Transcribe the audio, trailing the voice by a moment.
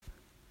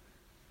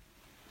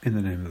In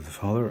the name of the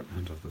Father,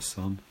 and of the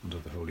Son, and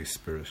of the Holy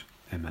Spirit.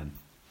 Amen.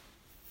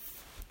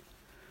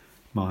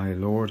 My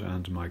Lord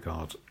and my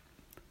God,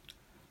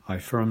 I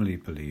firmly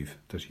believe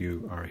that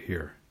you are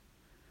here,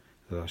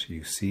 that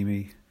you see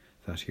me,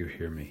 that you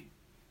hear me.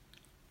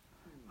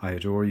 I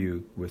adore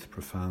you with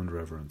profound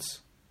reverence.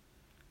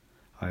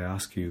 I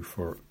ask you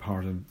for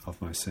pardon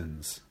of my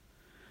sins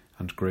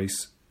and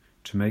grace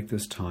to make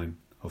this time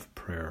of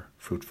prayer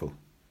fruitful.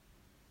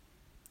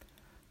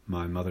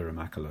 My Mother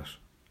Immaculate,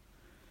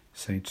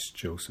 Saint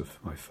Joseph,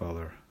 my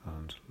Father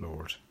and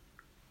Lord,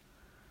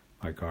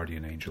 my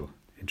guardian angel,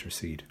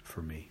 intercede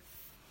for me.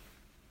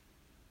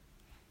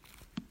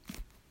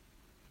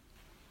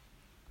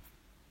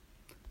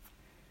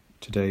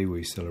 Today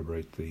we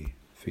celebrate the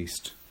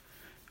feast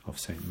of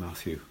St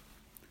Matthew,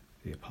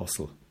 the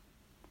Apostle.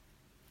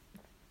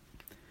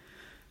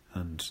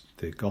 And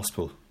the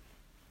Gospel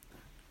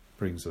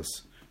brings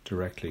us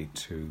directly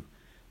to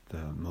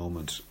the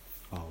moment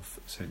of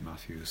St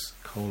Matthew's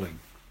calling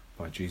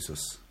by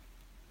Jesus.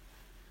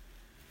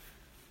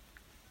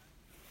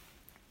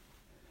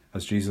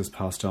 As Jesus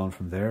passed on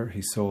from there,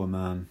 he saw a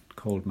man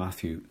called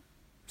Matthew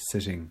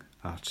sitting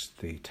at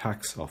the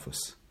tax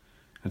office,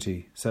 and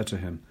he said to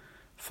him,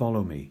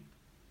 "Follow me."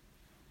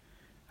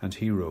 And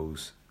he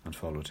rose and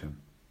followed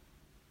him.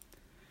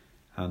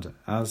 And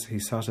as he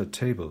sat at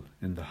table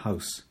in the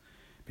house,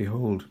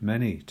 behold,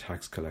 many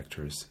tax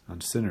collectors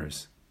and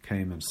sinners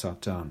came and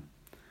sat down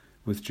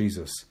with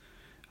Jesus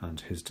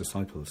and his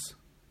disciples.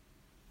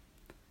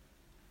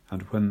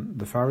 And when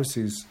the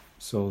Pharisees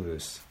saw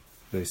this,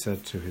 they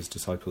said to his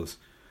disciples,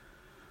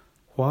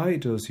 "Why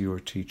does your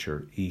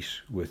teacher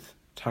eat with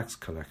tax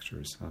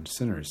collectors and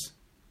sinners?"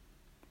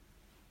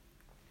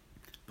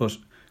 But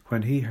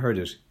when he heard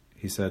it,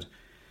 he said,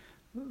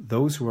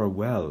 "Those who are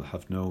well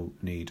have no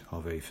need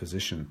of a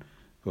physician,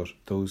 but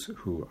those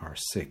who are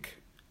sick.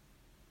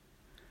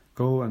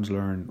 Go and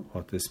learn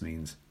what this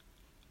means.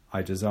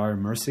 I desire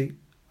mercy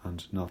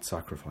and not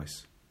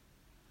sacrifice.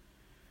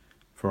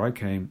 For I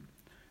came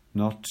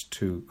not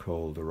to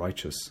call the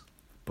righteous,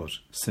 but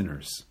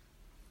sinners."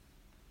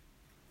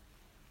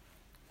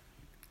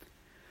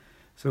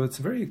 So it's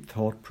a very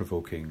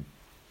thought-provoking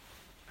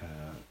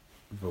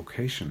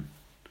vocation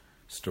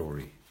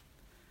story.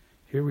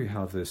 Here we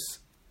have this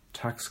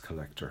tax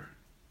collector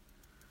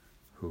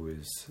who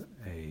is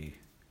a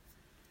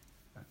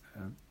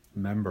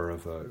member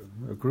of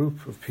a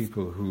group of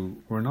people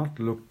who were not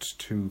looked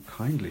too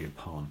kindly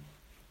upon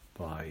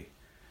by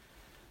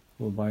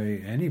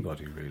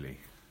anybody really.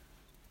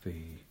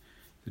 The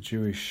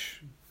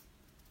Jewish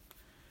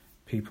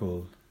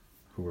people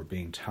who were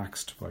being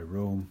taxed by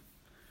Rome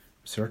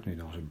were certainly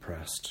not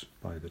impressed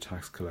by the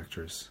tax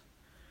collectors.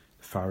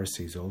 The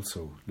Pharisees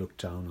also looked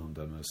down on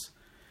them as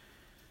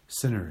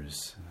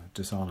sinners,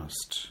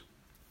 dishonest,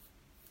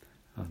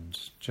 and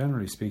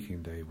generally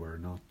speaking they were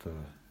not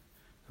the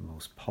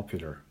most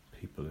popular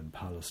people in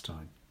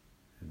Palestine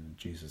in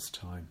Jesus'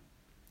 time.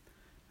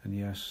 And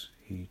yet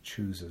he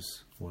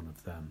chooses one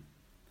of them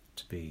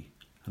to be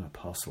an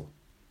apostle,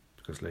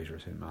 because later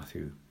St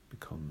Matthew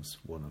becomes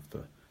one of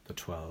the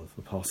 12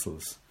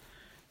 apostles,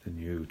 the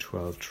new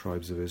 12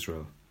 tribes of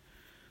Israel,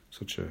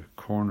 such a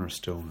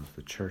cornerstone of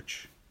the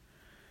church.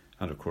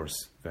 And of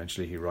course,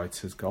 eventually he writes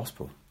his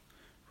gospel,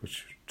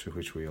 to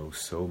which we owe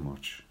so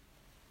much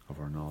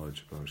of our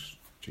knowledge about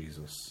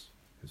Jesus,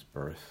 his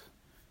birth,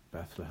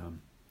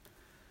 Bethlehem,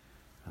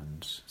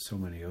 and so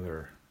many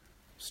other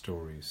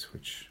stories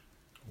which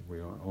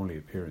only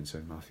appear in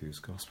St Matthew's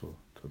gospel,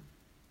 the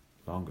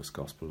longest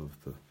gospel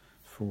of the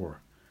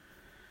 4.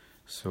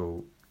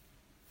 So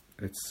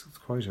it's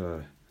quite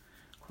a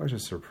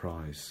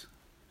surprise.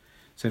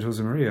 St.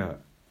 Josemaria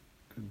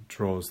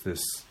draws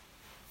this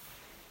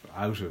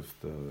out of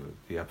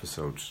the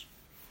episode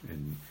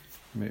in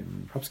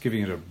perhaps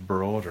giving it a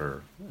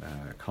broader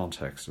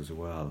context as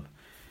well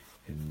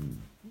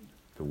in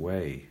the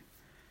way,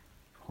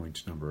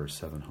 point number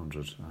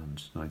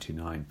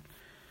 799.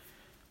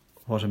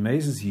 "What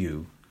amazes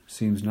you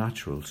seems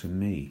natural to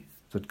me,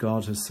 that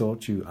God has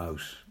sought you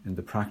out in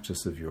the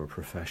practice of your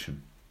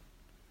profession.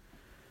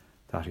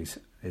 That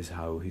is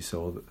how he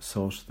sought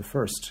the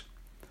first,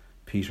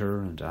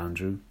 Peter and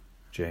Andrew,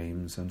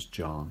 James and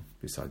John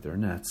beside their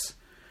nets,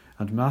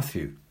 and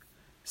Matthew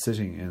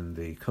sitting in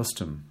the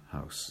custom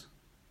house.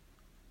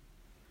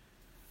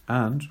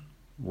 And,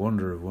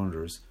 wonder of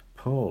wonders,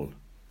 Paul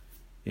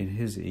in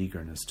his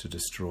eagerness to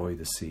destroy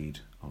the seed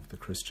of the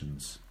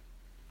Christians."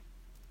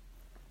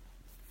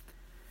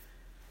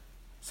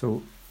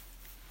 So,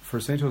 for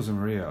St.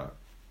 Josemaria,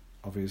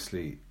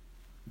 obviously,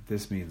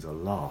 this means a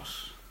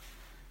lot.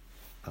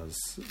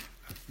 As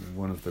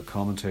one of the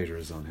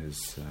commentators on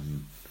his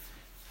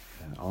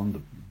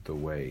on the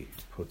way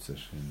puts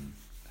it in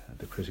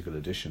the critical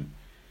edition,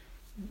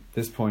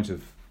 this point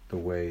of the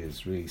way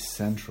is really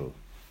central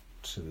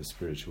to the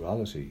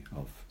spirituality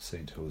of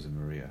St.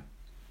 Josemaria.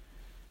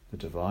 The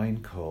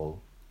divine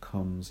call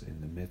comes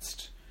in the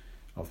midst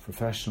of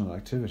professional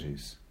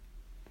activities,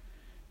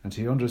 and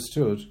he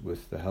understood,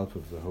 with the help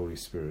of the Holy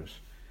Spirit,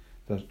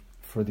 that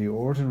for the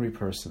ordinary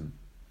person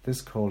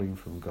this calling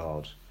from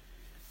God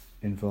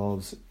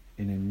involves,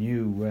 in a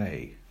new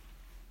way,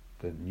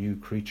 the new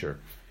creature,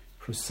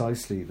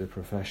 precisely the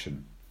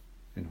profession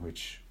in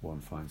which one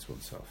finds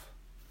oneself.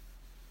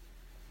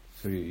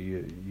 So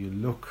you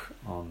look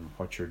on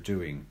what you're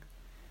doing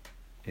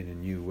in a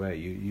new way.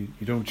 You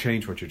don't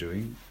change what you're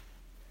doing.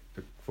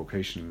 The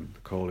vocation,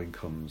 the calling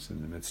comes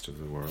in the midst of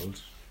the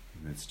world,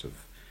 in the midst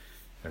of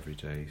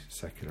everyday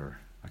secular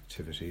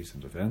activities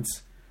and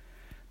events.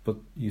 But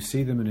you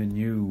see them in a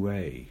new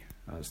way,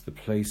 as the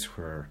place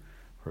where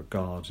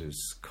God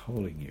is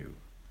calling you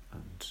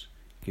and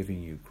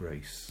giving you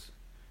grace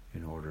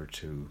in order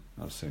to,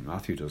 as St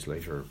Matthew does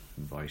later,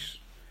 invite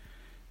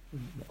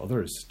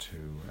others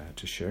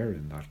to share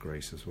in that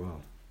grace as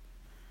well.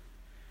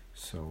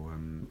 So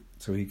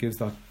he gives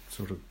that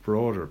sort of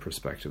broader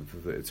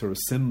perspective. It sort of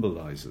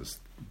symbolises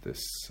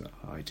this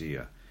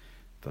idea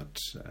that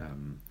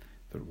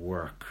that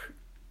work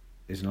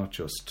is not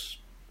just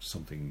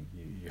something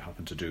you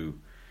happen to do,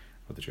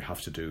 or that you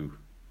have to do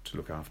to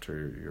look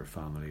after your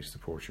family, to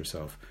support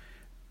yourself.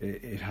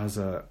 It has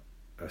a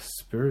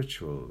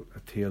spiritual, a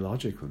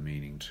theological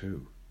meaning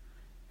too.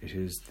 It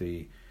is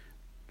the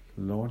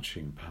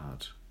launching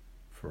pad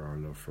for our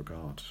love for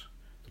God,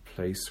 the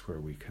place where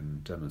we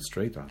can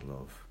demonstrate that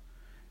love,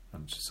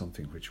 and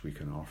something which we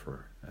can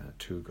offer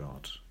to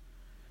God.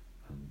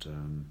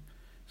 And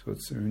so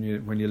it's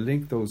when you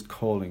link those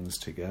callings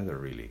together,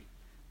 really,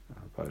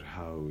 about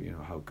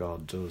how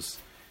God does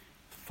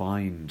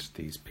find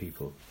these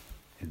people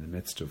in the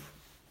midst of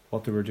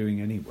what they were doing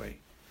anyway,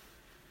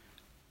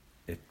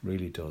 it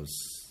really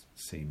does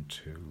seem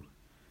to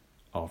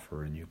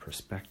offer a new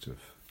perspective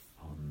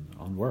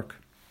on work,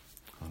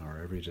 on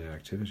our everyday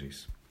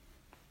activities.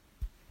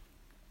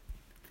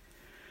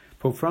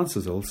 Pope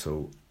Francis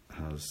also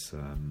has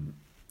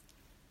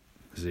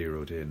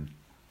zeroed in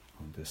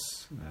on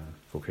this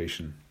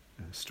vocation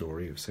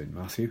story of St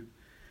Matthew.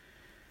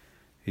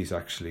 He's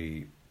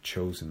actually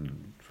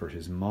chosen for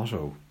his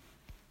motto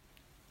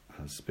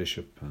as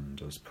bishop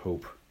and as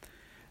pope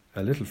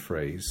a little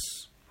phrase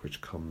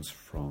which comes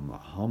from a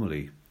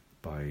homily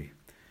by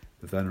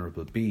the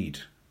Venerable Bede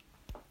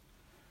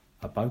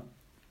about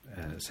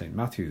St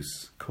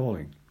Matthew's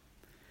calling.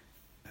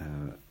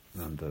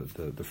 And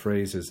the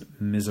phrase is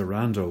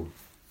miserando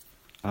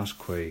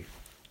atque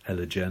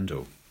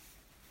elegendo.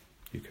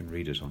 You can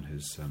read it on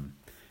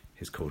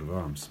his coat of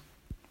arms.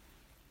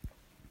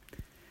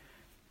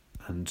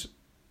 And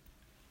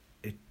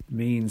it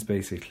means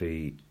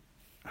basically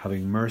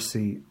having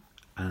mercy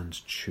and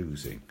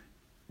choosing.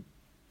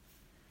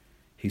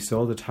 He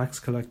saw the tax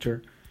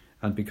collector,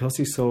 and because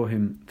he saw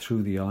him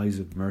through the eyes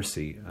of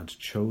mercy and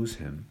chose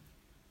him,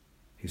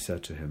 he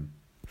said to him,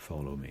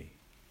 "Follow me."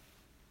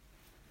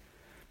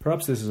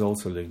 Perhaps this is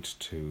also linked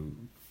to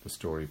the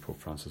story Pope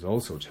Francis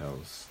also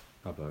tells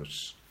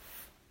about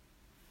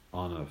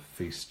on a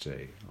feast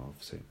day of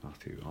St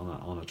Matthew,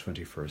 on a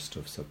 21st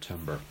of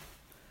September.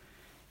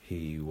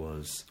 He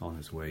was on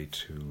his way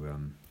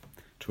to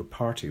a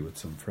party with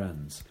some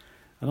friends,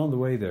 and on the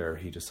way there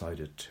he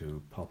decided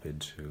to pop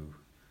into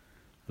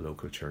a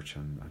local church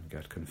and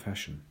get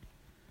confession.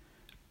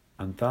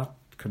 And that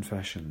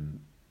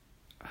confession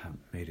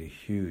made a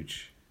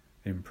huge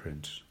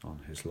imprint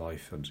on his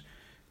life and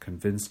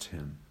convinced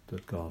him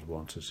that God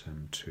wanted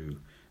him to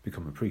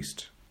become a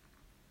priest.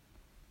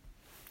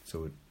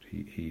 So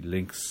he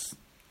links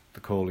the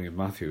calling of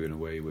Matthew in a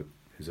way with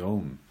his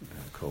own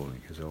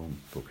calling, his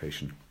own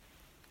vocation.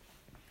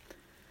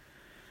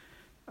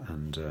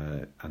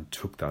 And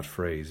took that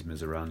phrase,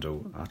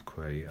 miserando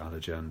atque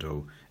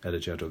elegendo,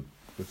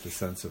 with the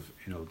sense of,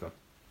 that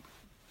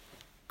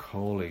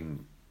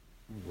calling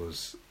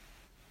was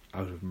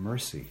out of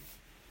mercy.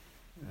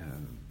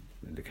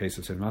 In the case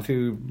of St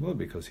Matthew, well,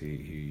 because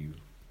he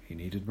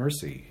needed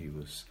mercy. He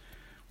was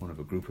one of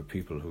a group of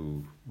people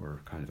who were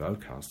kind of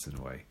outcasts in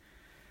a way.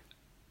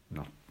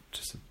 Not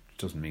just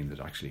doesn't mean that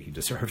actually he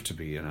deserved to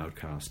be an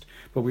outcast,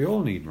 but we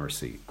all need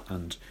mercy,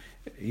 and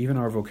even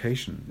our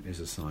vocation is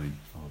a sign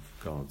of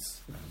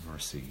God's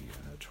mercy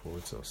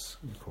towards us,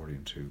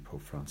 according to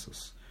Pope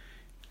Francis.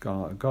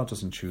 God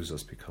doesn't choose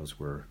us because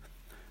we're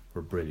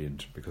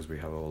brilliant, because we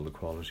have all the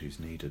qualities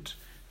needed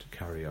to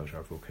carry out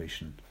our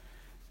vocation.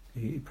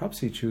 Perhaps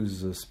he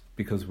chooses us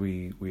because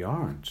we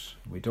aren't.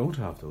 We don't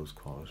have those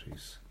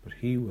qualities, but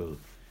he will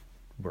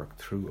work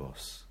through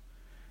us.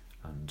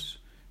 And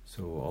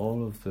so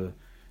all of the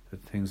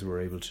things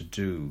we're able to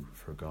do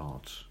for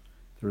God,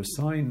 they're a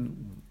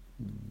sign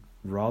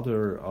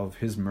rather of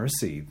his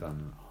mercy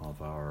than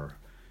of our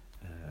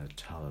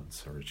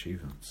talents or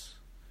achievements.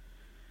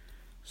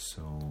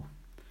 So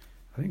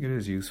I think it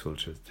is useful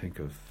to think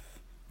of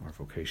our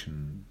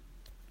vocation,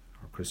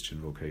 our Christian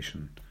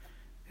vocation,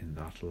 in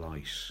that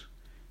light,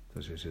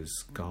 that it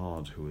is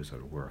God who is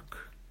at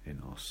work in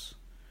us,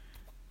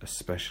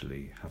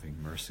 especially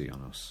having mercy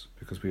on us,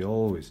 because we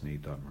always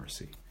need that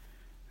mercy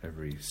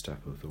every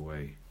step of the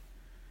way.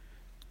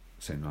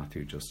 St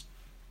Matthew just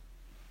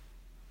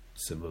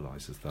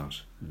symbolises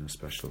that in a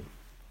special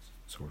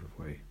sort of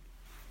way.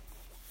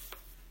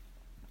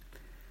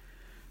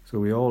 So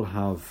we all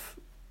have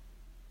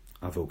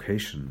a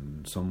vocation.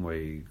 In some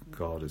way,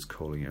 God is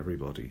calling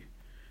everybody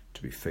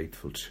to be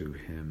faithful to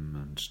Him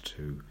and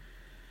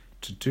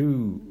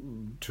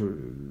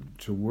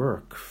to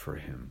work for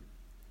Him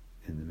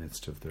in the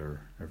midst of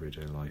their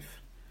everyday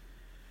life.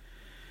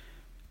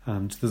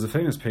 And there's a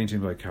famous painting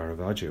by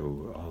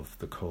Caravaggio of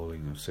the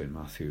calling of St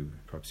Matthew.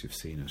 Perhaps you've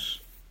seen it.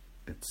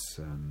 It's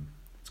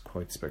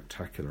quite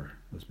spectacular,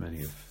 as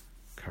many of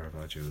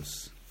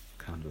Caravaggio's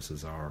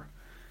canvases are,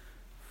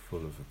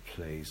 full of a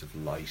blaze of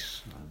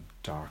light and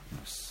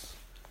darkness.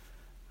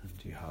 And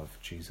you have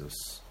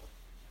Jesus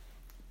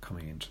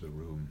coming into the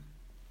room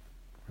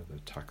where the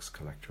tax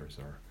collectors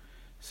are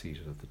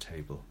seated at the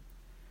table.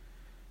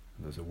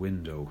 And there's a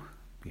window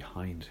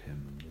behind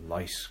him, and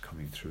light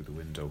coming through the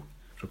window.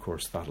 But of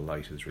course that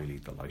light is really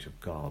the light of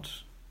God,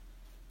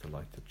 the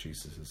light that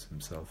Jesus is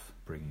himself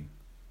bringing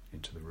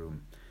into the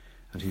room.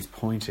 And he's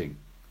pointing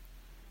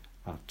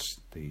at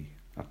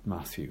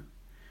Matthew.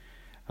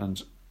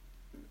 And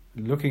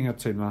looking at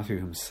St Matthew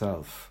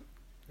himself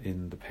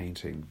in the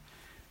painting,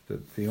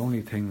 the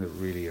only thing that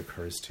really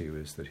occurs to you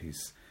is that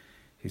he's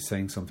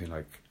saying something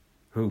like,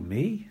 "Who,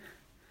 me?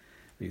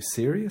 Are you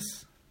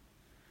serious?"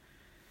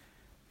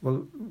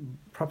 Well,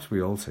 perhaps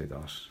we all say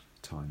that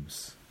at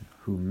times.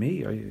 Who, me?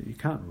 You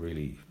can't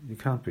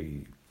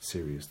be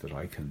serious that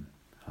I can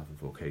have a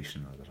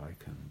vocation or that I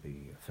can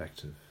be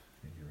effective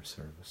in your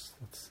service.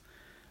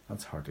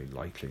 That's hardly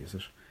likely, is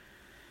it?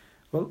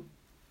 Well,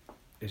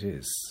 it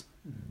is.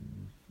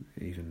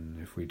 Even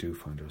if we do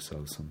find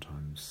ourselves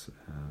sometimes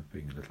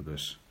being a little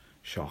bit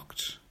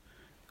shocked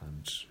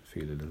and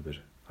feel a little bit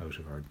out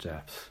of our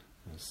depth,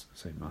 as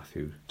St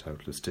Matthew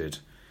doubtless did,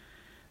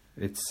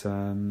 it's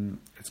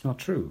not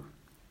true.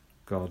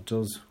 God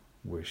does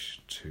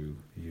wish to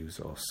use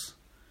us,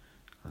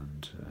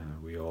 and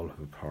we all have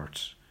a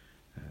part.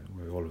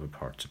 We all have a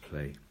part to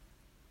play.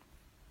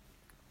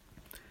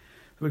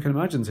 We can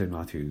imagine St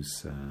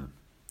Matthew's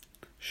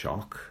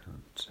shock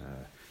and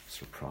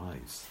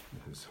surprise.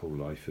 His whole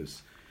life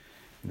is,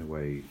 in a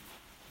way,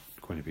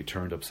 going to be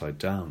turned upside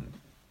down.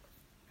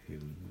 He'll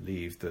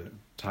leave the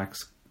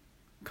tax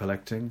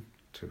collecting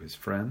to his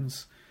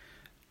friends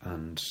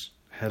and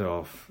head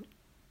off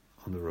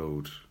on the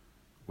road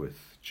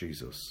with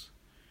Jesus,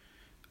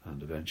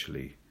 and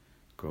eventually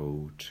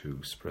go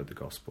to spread the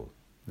gospel.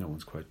 No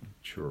one's quite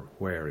sure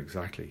where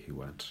exactly he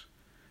went,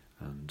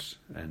 and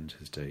end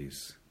his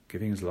days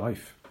giving his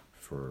life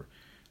for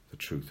the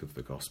truth of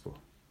the gospel.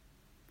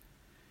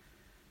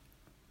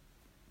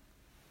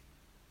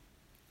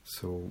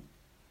 So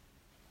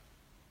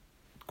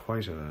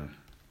quite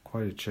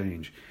a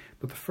change.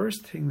 But the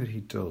first thing that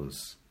he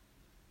does,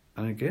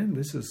 and again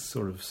this is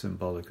sort of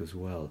symbolic as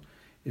well,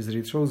 is that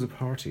he throws a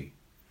party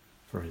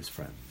for his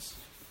friends.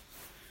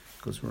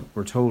 Because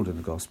we're told in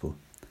the gospel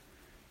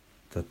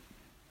that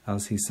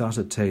as he sat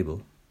at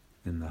table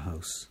in the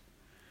house,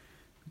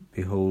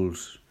 behold,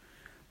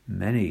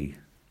 many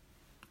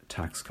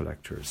tax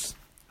collectors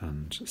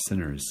and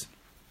sinners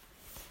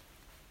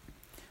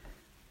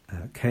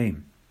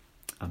came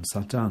and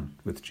sat down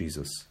with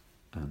Jesus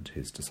and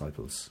his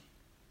disciples.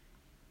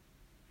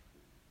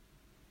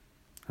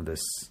 And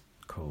this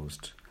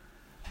caused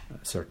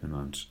a certain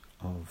amount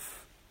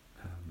of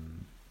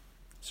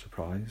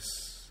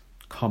surprise,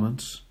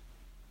 comment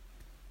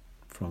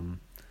from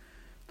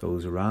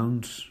those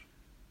around.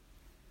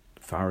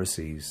 The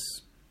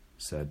Pharisees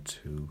said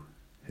to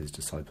his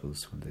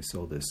disciples when they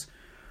saw this,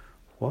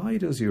 "Why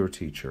does your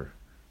teacher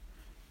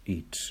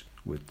eat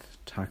with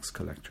tax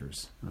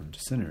collectors and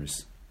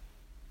sinners?"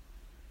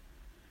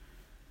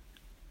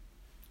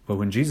 But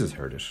when Jesus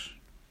heard it,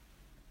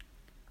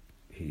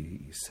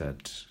 he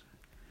said,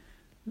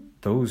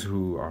 "Those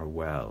who are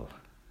well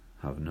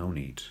have no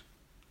need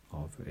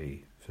of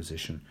a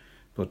physician,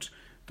 but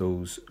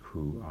those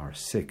who are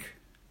sick.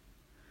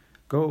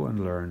 Go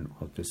and learn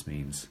what this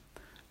means.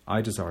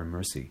 I desire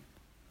mercy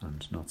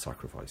and not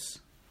sacrifice.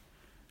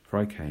 For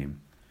I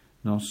came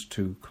not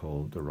to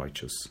call the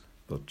righteous,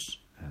 but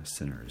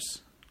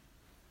sinners."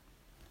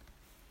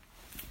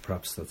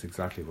 Perhaps that's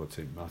exactly what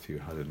St Matthew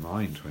had in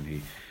mind when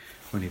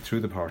he threw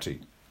the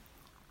party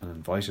and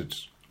invited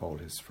all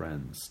his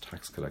friends,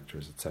 tax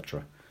collectors,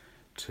 etc.,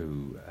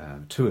 to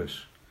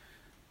it.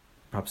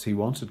 Perhaps he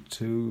wanted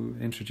to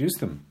introduce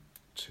them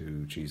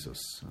to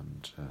Jesus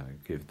and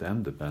give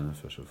them the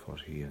benefit of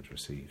what he had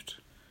received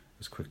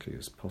as quickly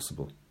as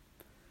possible.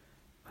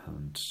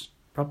 And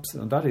perhaps,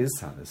 and that is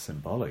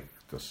symbolic,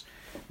 that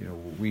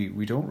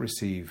we don't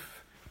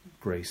receive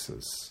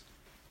graces,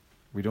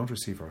 we don't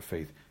receive our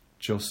faith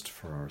just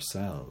for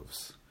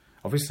ourselves.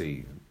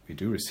 Obviously, we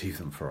do receive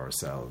them for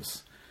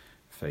ourselves,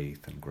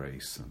 faith and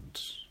grace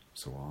and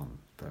so on.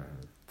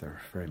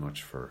 They're very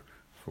much for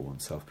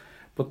oneself,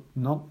 but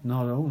not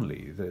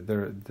only.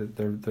 They're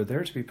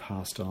there to be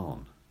passed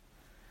on.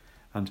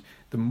 And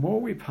the more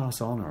we pass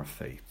on our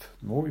faith,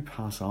 the more we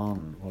pass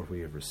on what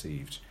we have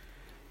received,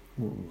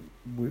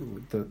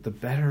 the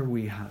better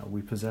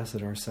we possess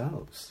it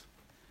ourselves.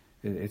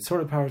 It's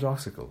sort of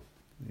paradoxical.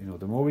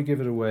 The more we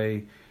give it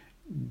away,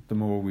 the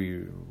more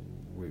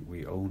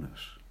we own it.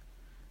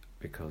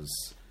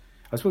 Because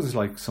I suppose it's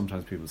like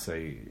sometimes people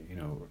say,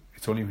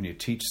 it's only when you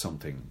teach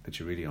something that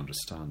you really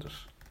understand it.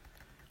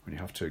 When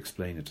you have to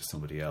explain it to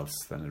somebody else,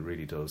 then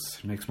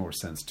it makes more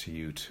sense to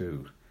you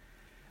too.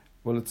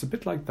 Well, it's a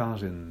bit like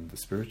that in the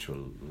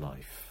spiritual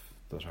life,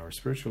 that our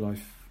spiritual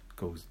life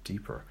goes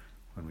deeper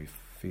when we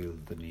feel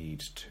the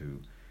need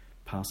to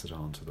pass it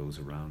on to those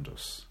around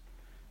us.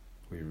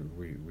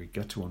 We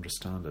get to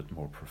understand it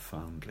more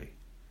profoundly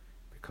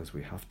because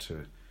we have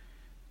to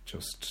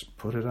just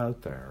put it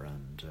out there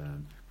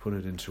and put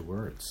it into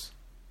words,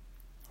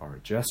 or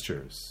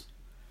gestures,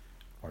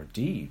 or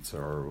deeds,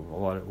 or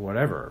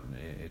whatever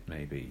it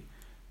may be.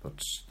 But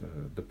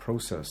the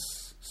process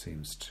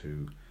seems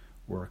to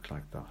work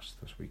like that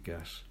we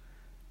get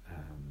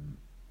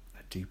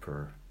a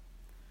deeper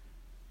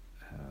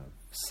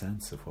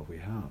sense of what we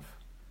have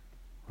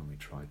when we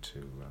try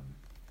to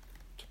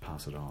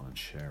pass it on and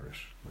share it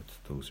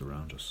with those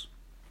around us.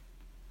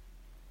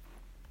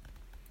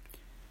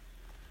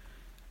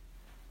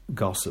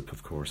 Gossip,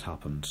 of course,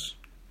 happened,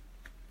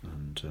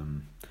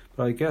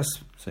 but I guess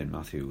St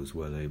Matthew was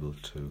well able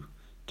to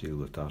deal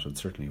with that, and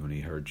certainly when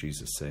he heard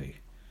Jesus say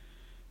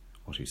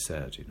what he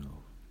said,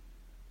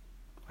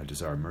 I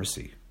desire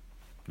mercy,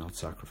 not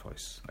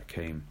sacrifice. I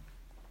came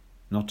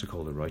not to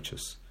call the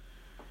righteous,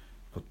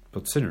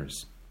 but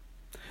sinners.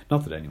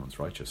 Not that anyone's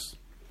righteous,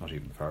 not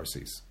even the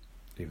Pharisees,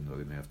 even though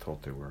they may have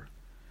thought they were.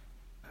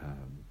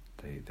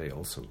 They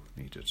also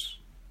needed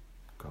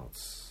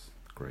God's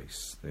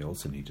grace. They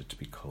also needed to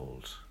be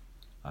called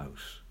out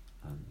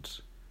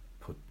and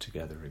put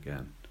together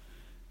again,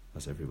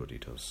 as everybody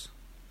does.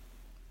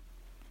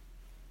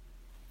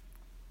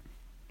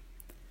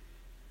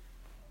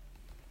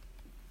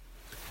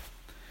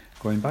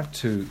 Going back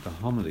to the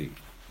homily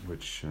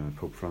which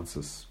Pope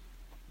Francis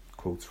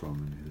quotes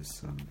from in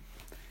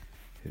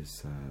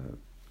his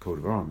coat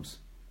of arms,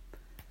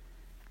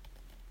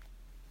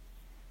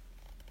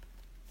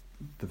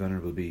 the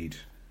Venerable Bede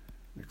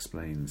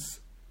explains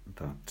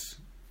that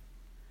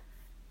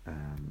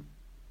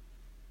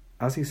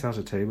as he sat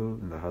at table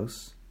in the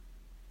house,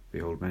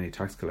 behold, many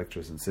tax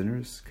collectors and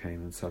sinners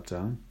came and sat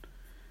down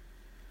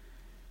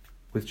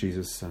with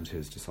Jesus and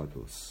his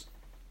disciples.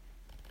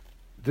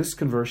 This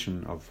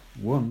conversion of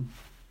one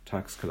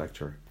tax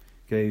collector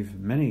gave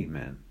many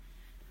men,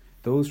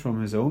 those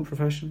from his own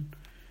profession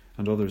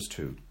and others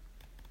too,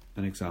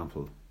 an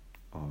example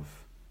of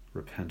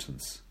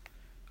repentance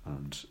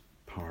and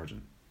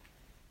pardon.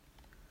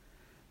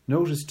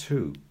 Notice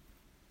too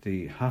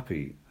the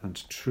happy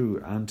and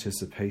true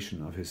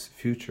anticipation of his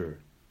future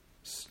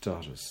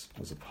status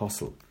as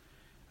apostle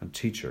and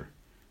teacher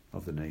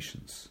of the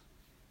nations.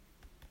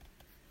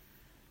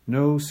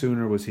 No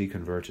sooner was he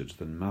converted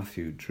than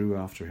Matthew drew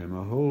after him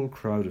a whole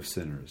crowd of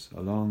sinners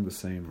along the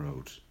same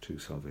road to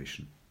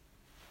salvation.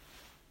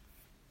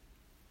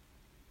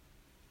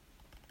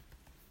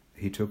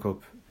 He took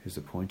up his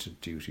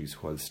appointed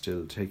duties while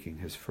still taking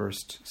his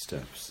first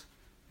steps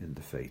in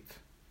the faith.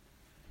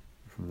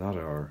 From that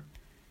hour,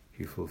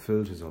 he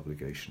fulfilled his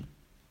obligation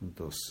and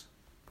thus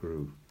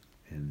grew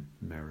in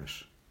merit.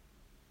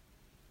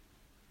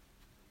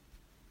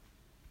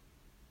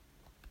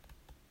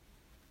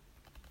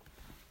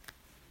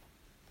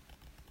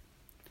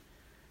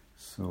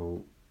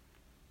 So,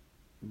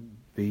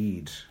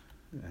 Bede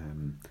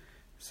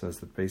says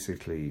that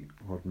basically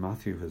what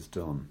Matthew has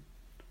done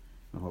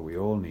and what we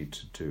all need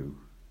to do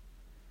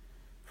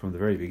from the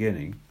very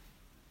beginning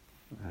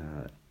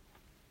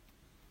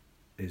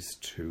is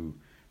to,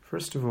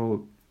 first of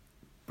all,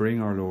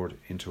 bring our Lord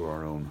into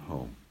our own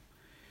home.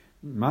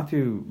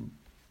 Matthew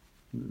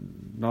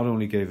not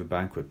only gave a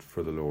banquet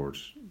for the Lord,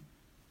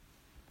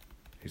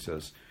 he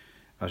says,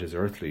 at his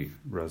earthly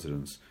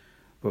residence,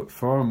 but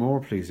far more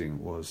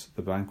pleasing was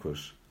the banquet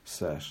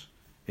set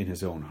in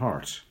his own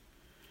heart,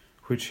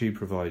 which he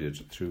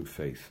provided through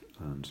faith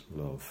and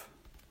love.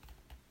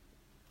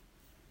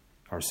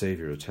 Our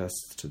Saviour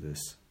attests to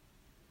this.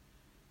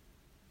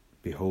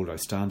 Behold, I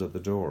stand at the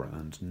door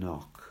and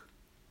knock.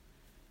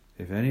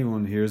 If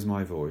anyone hears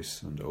my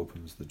voice and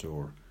opens the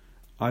door,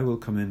 I will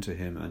come in to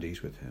him and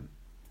eat with him,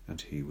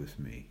 and he with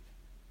me.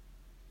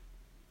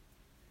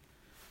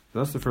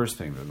 That's the first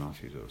thing that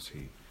Matthew does.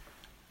 He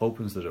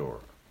opens the door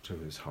to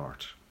his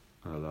heart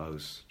and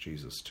allows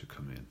Jesus to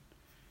come in,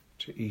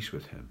 to eat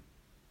with him.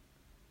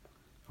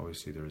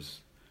 Obviously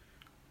there's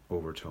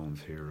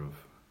overtones here of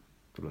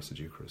the Blessed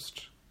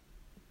Eucharist,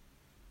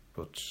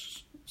 but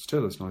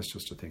still it's nice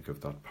just to think of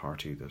that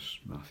party that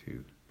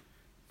Matthew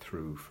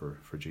threw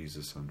for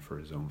Jesus and for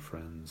his own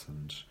friends,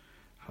 and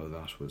how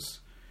that was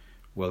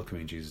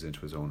welcoming Jesus into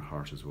his own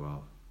heart as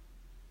well.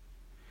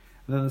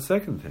 And then the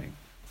second thing,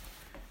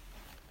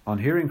 on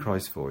hearing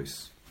Christ's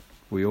voice,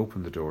 we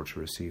open the door to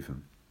receive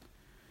him.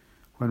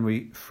 When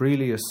we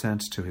freely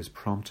assent to his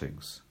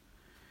promptings,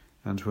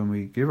 and when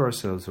we give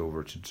ourselves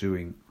over to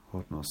doing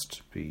what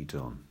must be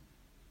done.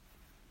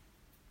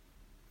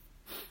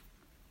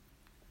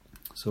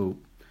 So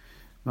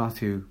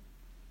Matthew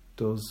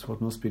does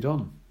what must be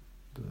done,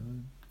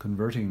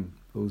 converting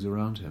those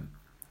around him.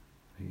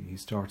 He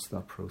starts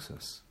that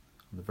process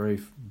on the very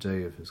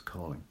day of his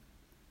calling.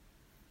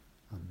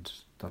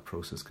 that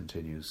process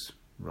continues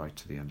right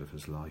to the end of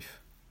his life.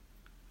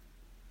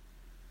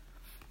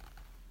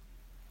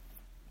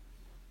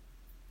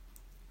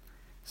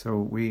 So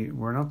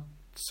we're not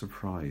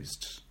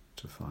surprised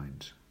to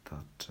find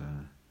that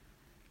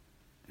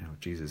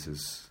Jesus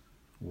is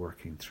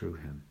working through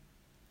him.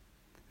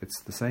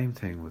 It's the same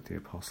thing with the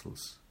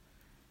apostles.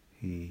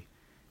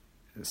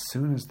 As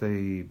soon as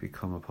they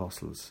become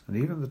apostles, and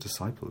even the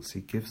disciples,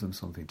 he gives them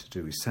something to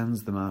do. He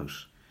sends them out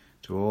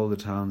to all the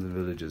towns and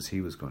villages he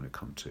was going to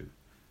come to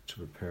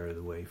prepare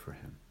the way for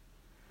him.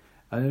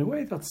 And in a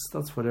way,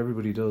 that's what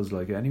everybody does.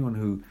 Like anyone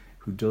who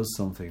does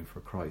something for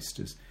Christ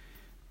is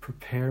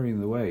preparing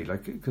the way.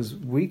 Like, because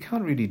we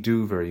can't really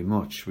do very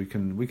much. We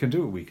can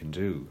do what we can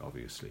do,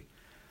 obviously,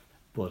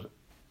 but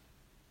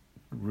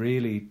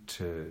really,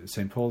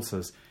 St. Paul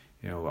says,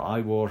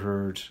 I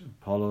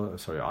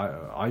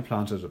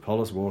planted,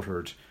 Apollos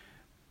watered,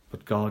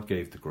 but God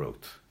gave the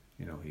growth.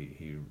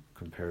 He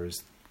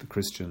compares the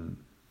Christian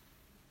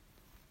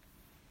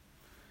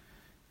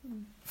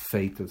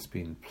faith that's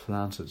been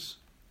planted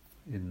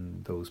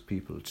in those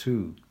people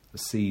to the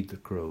seed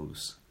that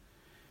grows,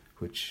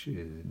 which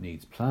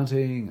needs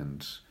planting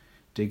and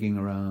digging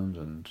around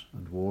and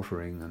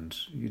watering, and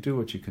you do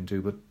what you can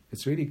do, but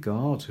it's really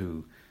God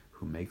who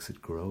makes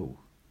it grow,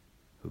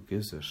 who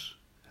gives it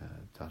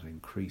that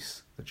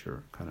increase that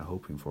you're kind of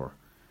hoping for.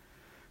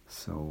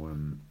 So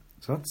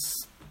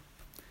that's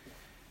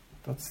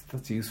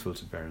useful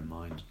to bear in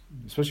mind,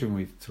 especially when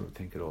we sort of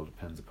think it all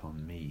depends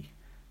upon me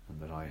and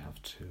that I have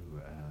to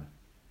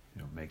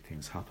make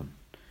things happen,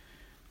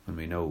 when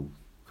we know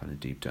kind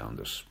of deep down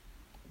that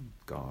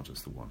God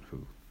is the one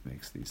who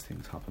makes these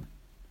things happen.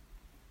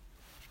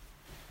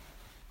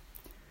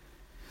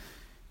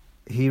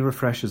 He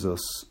refreshes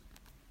us,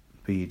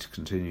 Bede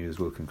continues,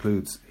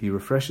 concludes, he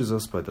refreshes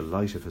us by the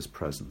light of his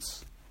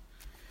presence,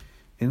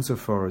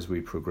 insofar as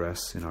we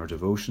progress in our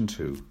devotion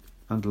to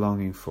and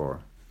longing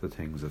for the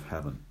things of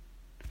heaven.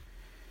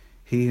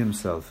 He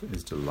himself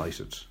is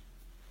delighted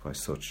by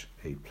such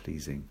a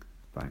pleasing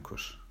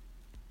banquet.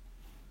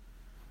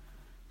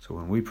 So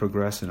when we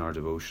progress in our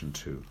devotion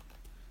to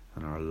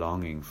and our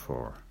longing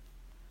for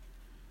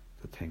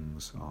the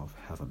things of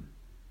heaven,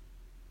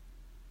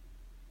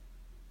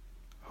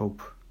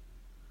 hope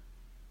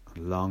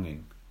and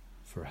longing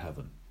for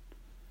heaven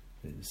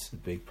is a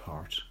big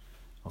part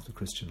of the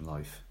Christian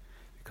life,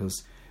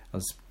 because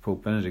as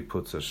Pope Benedict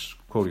puts it,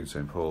 quoting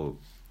St. Paul,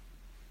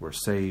 we're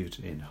saved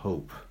in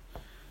hope.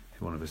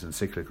 One of his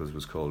encyclicals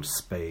was called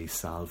Spe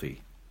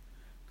Salvi,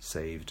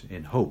 saved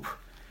in hope.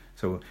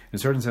 So in a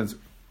certain sense,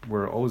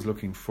 we're always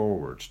looking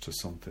forward to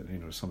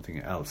something, something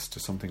else, to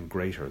something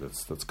greater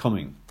that's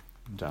coming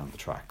down the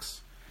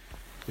tracks.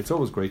 It's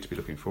always great to be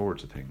looking forward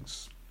to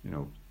things,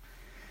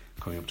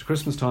 coming up to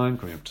Christmas time,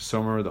 coming up to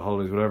summer, the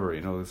holidays, whatever.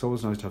 It's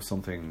always nice to have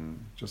something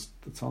just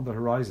that's on the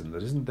horizon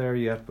that isn't there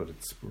yet, but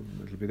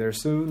it'll be there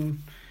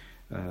soon,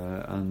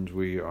 and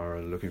we are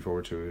looking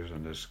forward to it,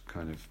 and it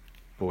kind of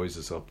buoys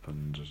us up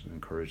and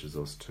encourages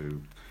us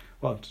to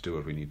do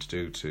what we need to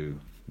do to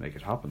make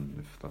it happen,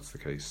 if that's the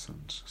case,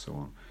 and so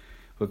on.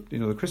 But,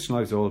 the Christian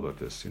life is all about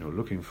this,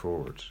 looking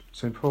forward.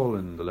 St. Paul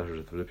in the letter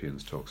to the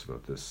Philippians talks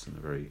about this in a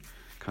very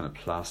kind of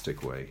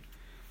plastic way.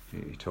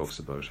 He talks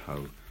about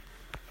how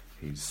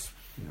he's,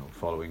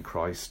 following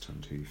Christ,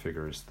 and he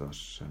figures that,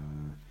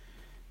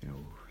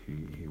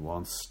 he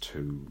wants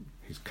to,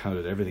 he's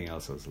counted everything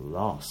else as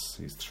loss.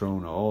 He's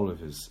thrown all of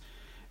his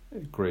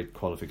great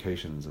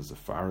qualifications as a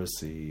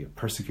Pharisee, a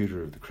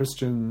persecutor of the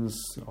Christians,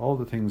 all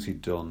the things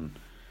he'd done,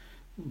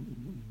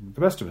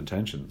 the best of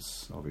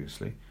intentions,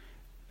 obviously,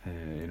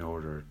 in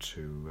order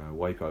to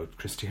wipe out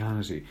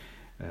Christianity.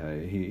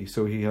 He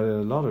had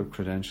a lot of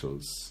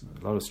credentials,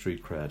 a lot of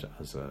street cred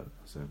as a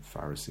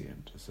Pharisee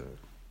and as a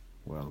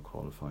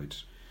well-qualified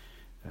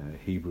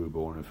Hebrew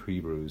born of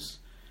Hebrews,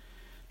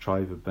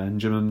 tribe of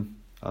Benjamin,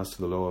 as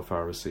to the law a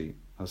Pharisee,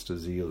 as to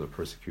zeal a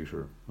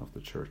persecutor of the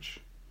church.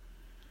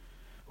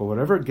 But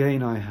whatever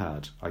gain I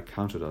had, I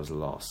counted as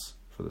loss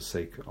for the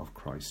sake of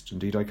Christ.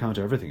 Indeed, I count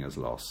everything as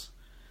loss,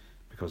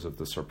 because of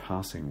the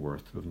surpassing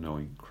worth of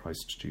knowing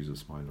Christ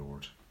Jesus my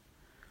Lord.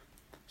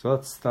 So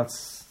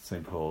that's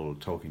St. Paul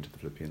talking to the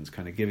Philippians,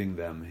 kind of giving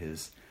them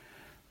his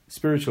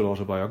spiritual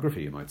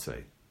autobiography, you might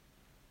say.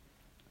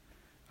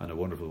 And a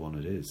wonderful one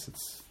it is.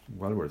 It's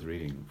well worth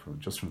reading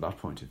from that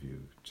point of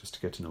view, just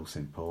to get to know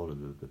St. Paul a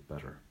little bit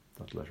better.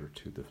 That letter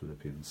to the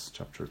Philippians,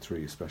 chapter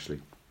 3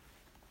 especially.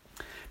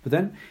 But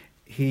then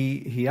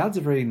he adds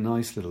a very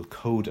nice little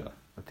coda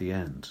at the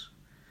end.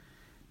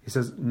 He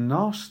says,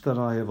 not that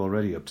I have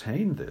already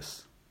obtained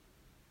this,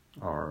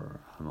 or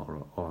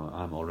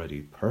I'm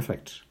already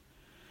perfect,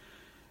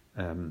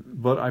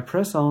 but I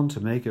press on to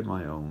make it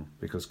my own,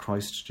 because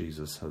Christ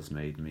Jesus has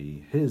made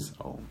me his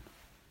own.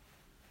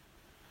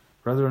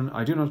 Brethren,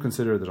 I do not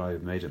consider that I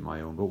have made it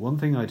my own, but one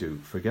thing I do,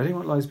 forgetting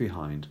what lies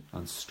behind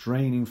and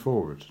straining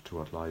forward to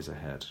what lies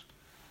ahead,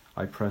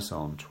 I press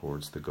on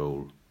towards the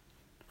goal,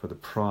 for the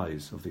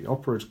prize of the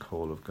upward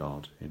call of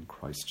God in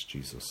Christ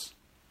Jesus.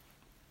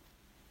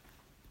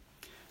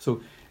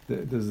 So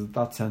there's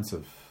that sense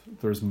of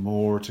there's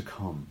more to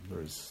come.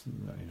 There's,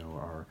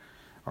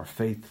 our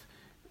faith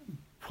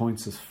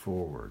points us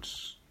forward.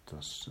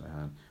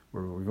 That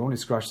we've only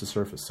scratched the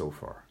surface so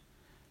far,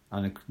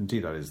 and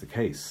indeed that is the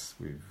case.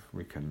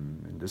 We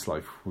can, in this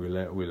life,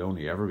 we'll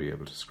only ever be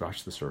able to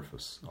scratch the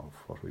surface of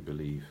what we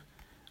believe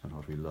and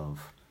what we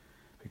love,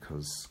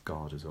 because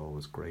God is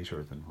always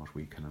greater than what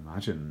we can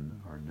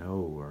imagine or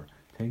know or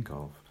think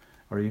of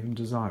or even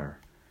desire.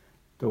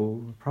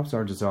 Though perhaps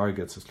our desire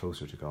gets us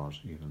closer to God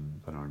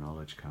even than our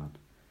knowledge can.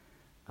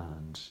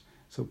 And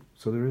so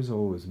there is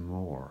always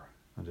more,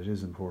 and it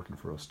is important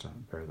for us to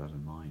bear that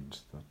in mind,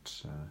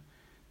 that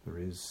there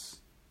is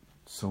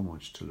so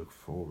much to look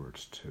forward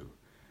to.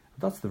 And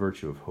that's the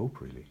virtue of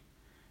hope, really.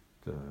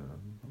 The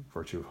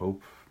virtue of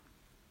hope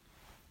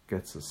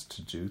gets us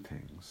to do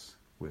things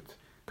with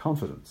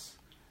confidence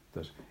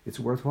that it's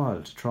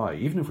worthwhile to try.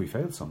 Even if we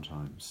fail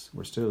sometimes,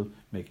 we're still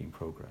making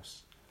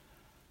progress.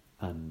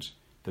 And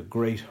the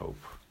great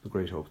hope that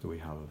we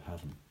have of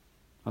heaven.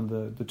 And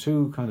the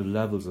two kind of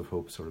levels of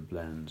hope sort of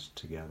blend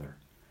together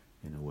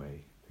in a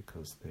way,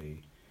 because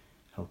they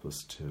help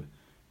us to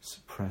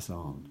press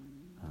on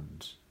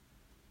and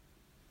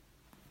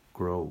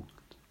grow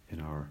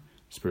in our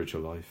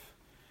spiritual life.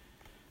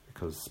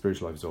 Because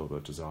spiritual life is all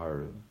about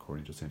desire,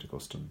 according to St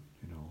Augustine,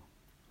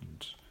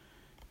 and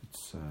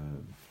it's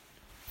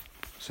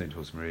St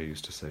Josemaria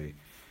used to say,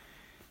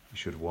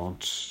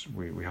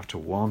 we have to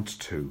want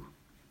to.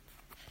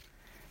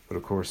 But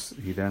of course,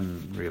 he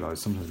then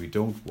realised sometimes we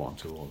don't want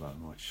to all that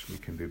much. We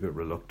can be a bit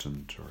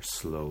reluctant or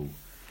slow.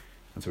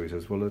 And so he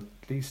says, well, at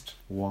least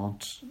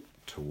want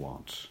to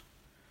want.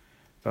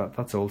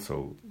 That's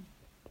also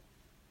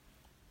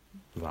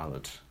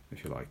valid,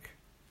 if you like.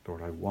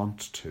 Lord, I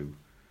want to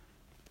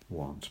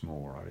want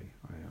more.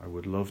 I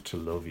would love to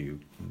love you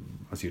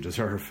as you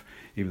deserve,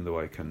 even though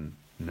I can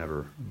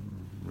never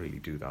really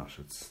do that.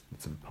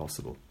 It's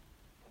impossible.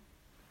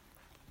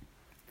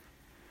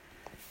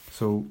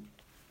 So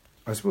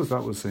I suppose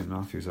that was St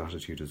Matthew's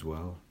attitude as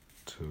well,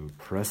 to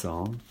press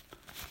on,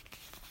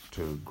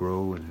 to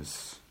grow in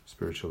his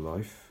spiritual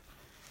life,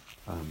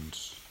 and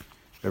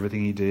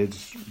everything he did,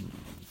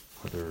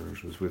 whether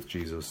it was with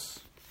Jesus,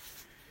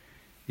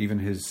 even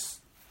his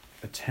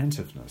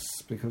attentiveness,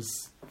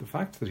 because the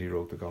fact that he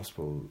wrote the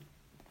Gospel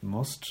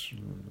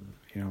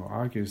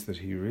argues that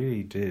he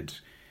really did.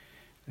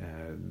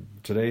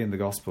 Today in the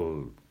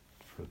Gospel,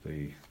 for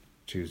the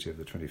Tuesday of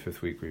the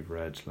 25th week, we've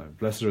read,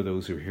 blessed are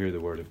those who hear the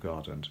word of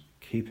God and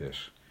keep it.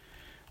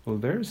 Well,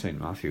 there's St.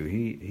 Matthew.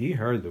 He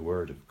heard the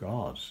word of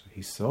God.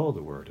 He saw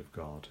the word of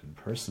God in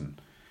person,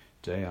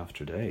 day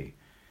after day,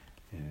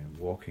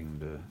 walking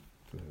the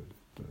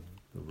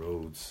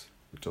roads,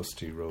 the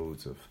dusty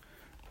roads of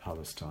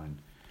Palestine,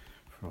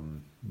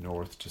 from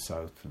north to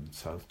south and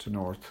south to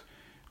north.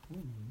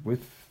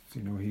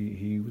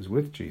 He was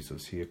with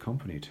Jesus. He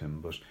accompanied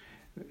him, but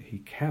he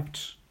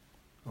kept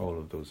all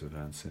of those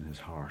events in his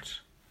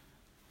heart,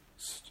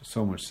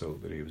 so much so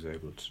that he was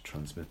able to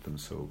transmit them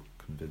so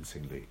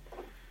convincingly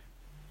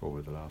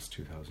over the last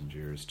 2,000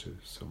 years to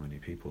so many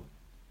people.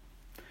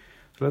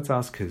 So let's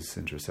ask his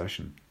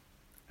intercession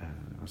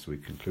as we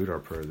conclude our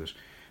prayer, that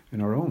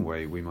in our own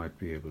way we might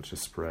be able to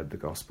spread the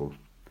gospel,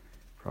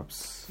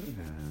 perhaps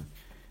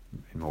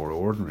in more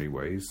ordinary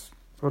ways,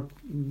 but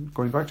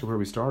going back to where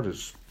we started,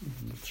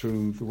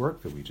 through the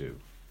work that we do,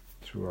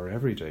 through our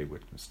everyday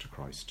witness to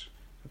Christ.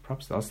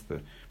 Perhaps that's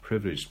the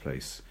privileged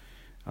place,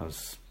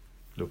 as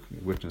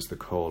witness the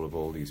call of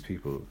all these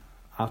people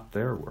at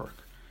their work.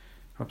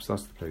 Perhaps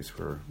that's the place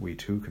where we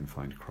too can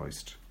find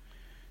Christ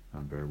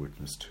and bear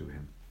witness to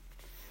him.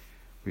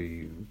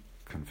 We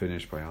can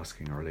finish by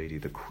asking Our Lady,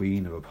 the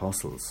Queen of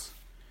Apostles,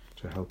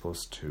 to help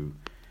us to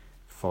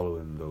follow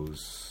in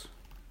those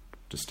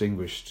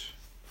distinguished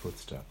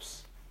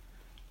footsteps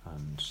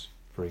and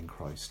bring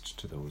Christ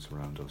to those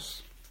around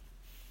us.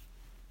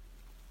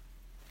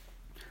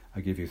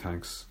 I give you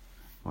thanks,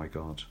 my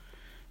God,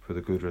 for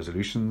the good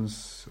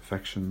resolutions,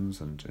 affections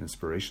and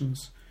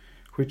inspirations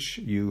which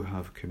you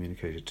have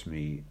communicated to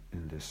me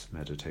in this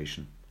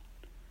meditation.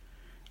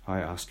 I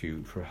ask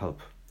you for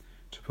help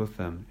to put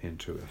them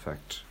into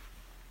effect.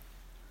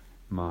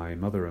 My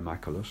Mother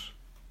Immaculate,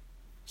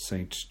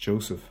 Saint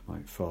Joseph,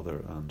 my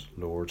Father and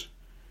Lord,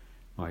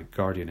 my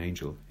guardian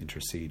angel,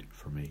 intercede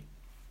for me.